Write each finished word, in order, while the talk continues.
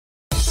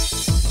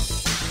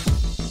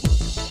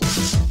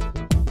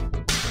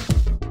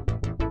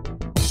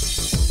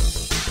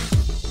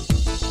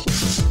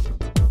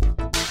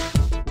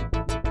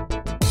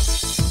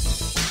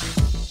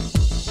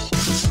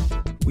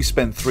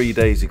spent 3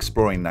 days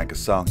exploring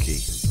Nagasaki.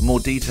 A more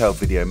detailed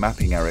video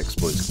mapping our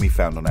exploits can be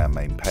found on our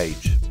main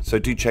page, so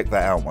do check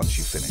that out once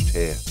you've finished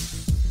here.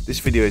 This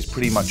video is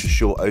pretty much a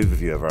short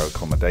overview of our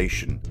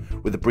accommodation,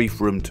 with a brief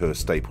room tour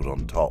stapled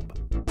on top.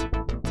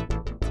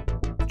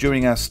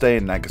 During our stay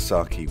in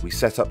Nagasaki, we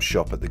set up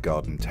shop at the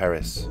Garden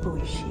Terrace,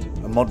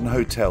 a modern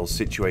hotel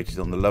situated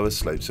on the lower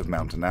slopes of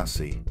Mount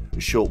Anasi,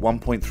 a short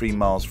 1.3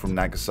 miles from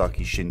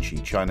Nagasaki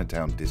Shinchi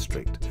Chinatown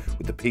district,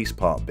 with the Peace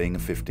Park being a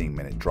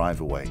 15-minute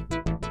drive away.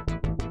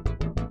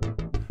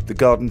 The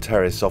Garden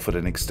Terrace offered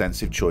an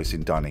extensive choice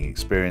in dining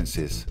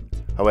experiences.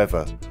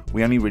 However,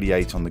 we only really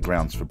ate on the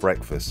grounds for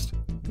breakfast.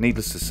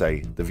 Needless to say,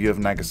 the view of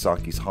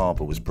Nagasaki's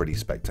harbour was pretty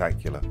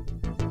spectacular.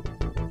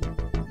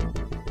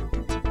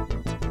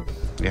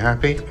 You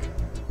happy?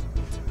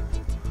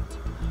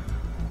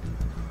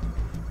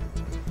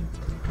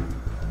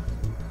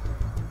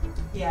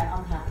 Yeah,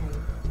 I'm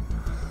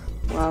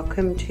happy.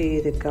 Welcome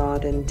to the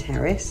Garden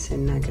Terrace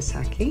in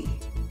Nagasaki.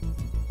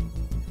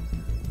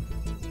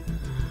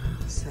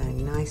 So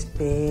nice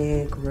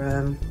big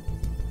room.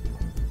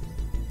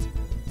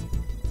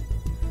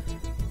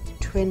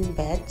 Twin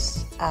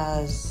beds,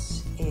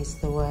 as is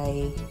the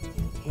way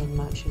in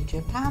much of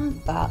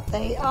Japan, but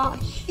they are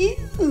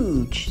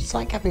huge. It's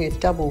like having a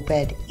double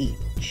bed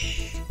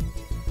each.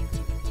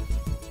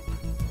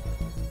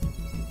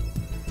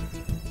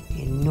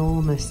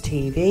 Enormous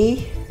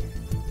TV.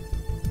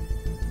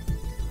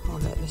 Oh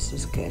look, this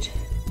is good.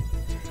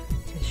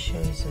 This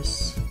shows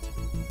us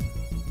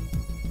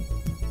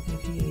the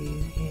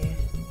view here.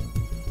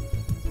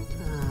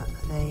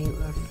 They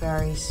were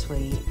very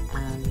sweet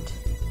and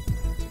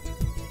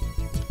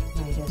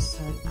made us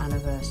an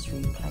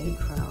anniversary plate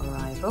for our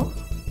arrival.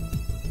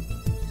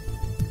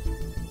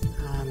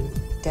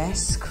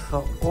 Desk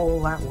for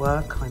all that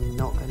work I'm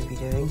not going to be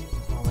doing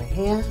while we're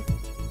here.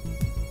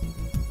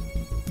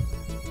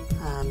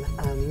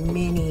 A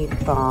mini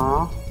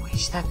bar,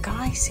 which that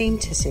guy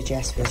seemed to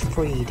suggest was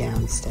free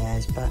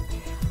downstairs, but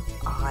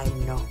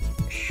I'm not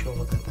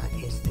sure that that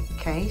is the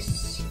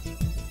case.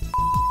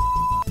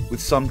 With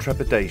some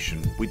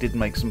trepidation, we did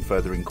make some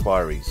further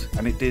inquiries,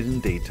 and it did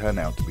indeed turn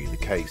out to be the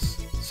case.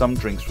 Some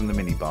drinks from the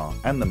minibar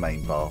and the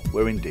main bar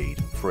were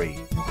indeed free.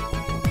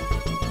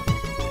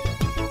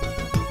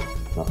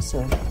 Lots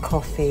of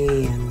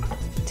coffee and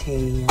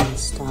tea and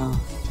stuff.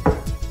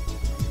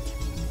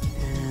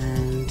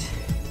 And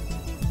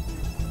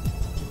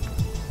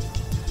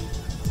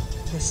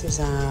this is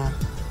our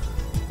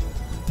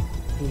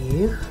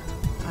view.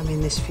 I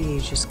mean, this view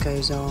just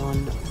goes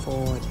on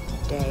for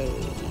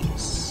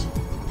days.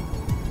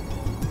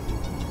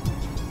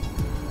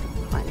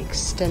 Quite an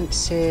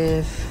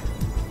extensive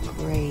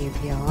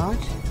graveyard.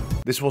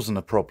 This wasn't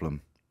a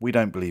problem. We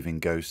don't believe in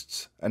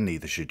ghosts, and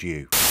neither should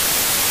you.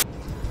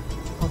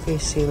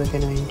 Obviously we're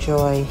going to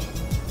enjoy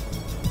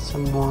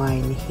some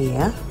wine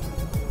here.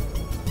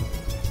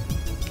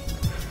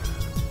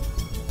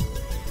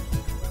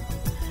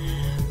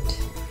 And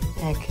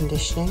air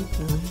conditioning,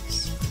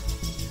 nice.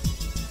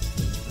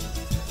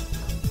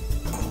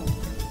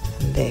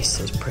 And this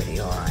is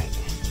pretty alright.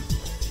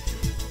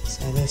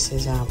 So this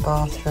is our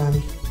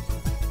bathroom.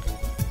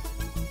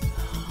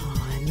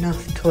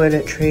 Enough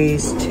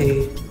toiletries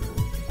to,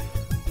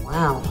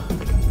 wow,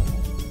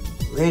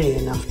 really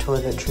enough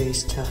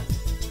toiletries to,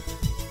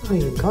 what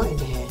have you got in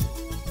here?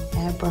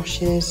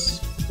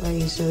 Hairbrushes,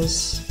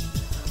 razors,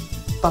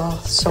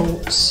 bath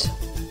salts.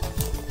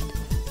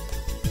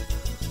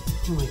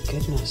 Oh my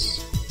goodness.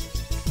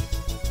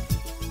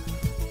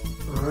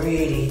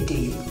 Really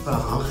deep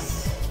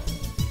bath.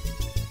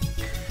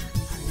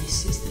 And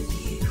this is the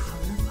view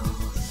from the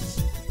bath.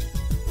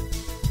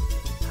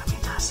 I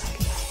mean, that's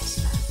okay,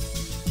 isn't it?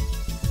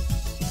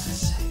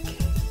 That's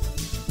okay.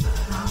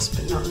 Last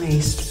but not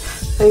least,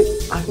 so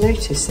I've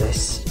noticed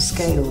this,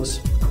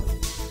 scales.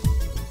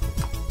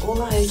 All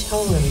the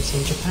hotel rooms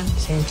in Japan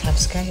seem to have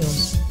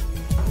scales.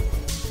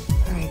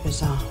 Very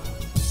bizarre.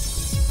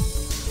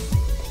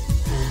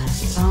 And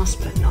last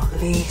but not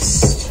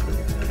least,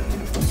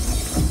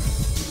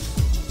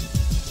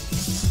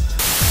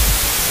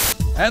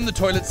 and the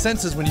toilet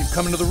senses when you've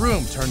come into the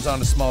room, turns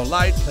on a small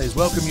light, plays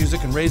welcome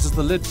music, and raises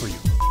the lid for you.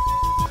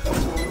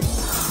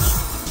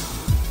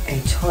 a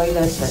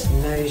toilet that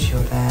knows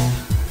you're there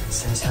and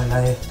says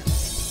hello. I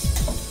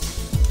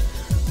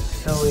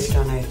feel we've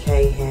done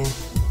okay here.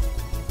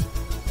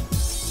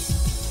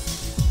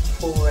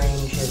 Full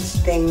range of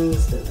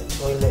things that the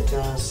toilet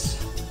does.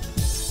 I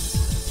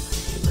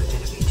think we're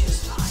going to be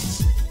just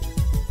fine.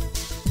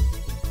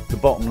 The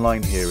bottom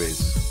line here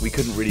is, we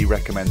couldn't really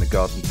recommend the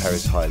Garden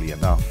Terrace highly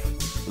enough.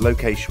 The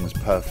location was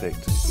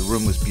perfect, the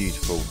room was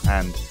beautiful,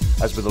 and,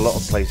 as with a lot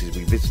of places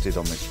we visited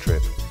on this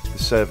trip, the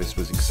service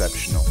was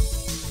exceptional.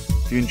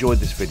 If you enjoyed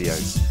this video,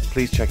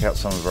 please check out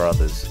some of our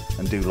others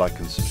and do like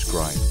and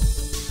subscribe.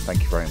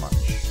 Thank you very much.